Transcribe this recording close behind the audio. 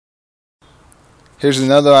Here's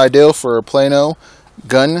another idea for a Plato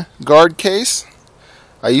Gun Guard case.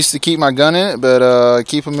 I used to keep my gun in it, but I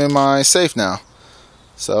keep them in my safe now.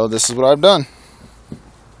 So this is what I've done.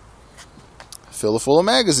 Fill it full of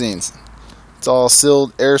magazines. It's all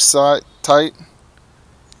sealed airtight.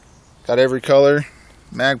 Got every color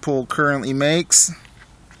Magpul currently makes.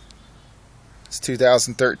 It's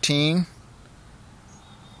 2013.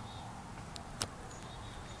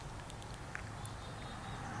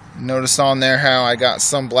 Notice on there how I got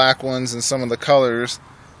some black ones and some of the colors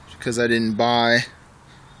because I didn't buy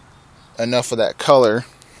enough of that color.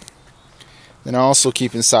 Then I also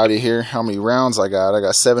keep inside of here how many rounds I got. I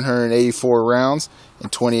got 784 rounds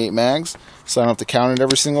and 28 mags, so I don't have to count it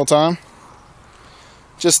every single time.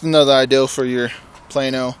 Just another idea for your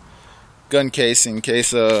Plato gun case in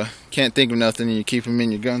case can't think of nothing and you keep them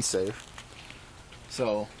in your gun safe.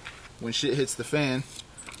 So when shit hits the fan,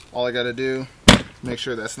 all I gotta do is make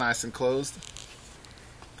sure that's nice and closed.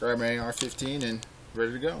 Grab my AR-15 and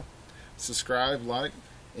ready to go. Subscribe, like,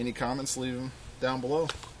 any comments, leave them down below.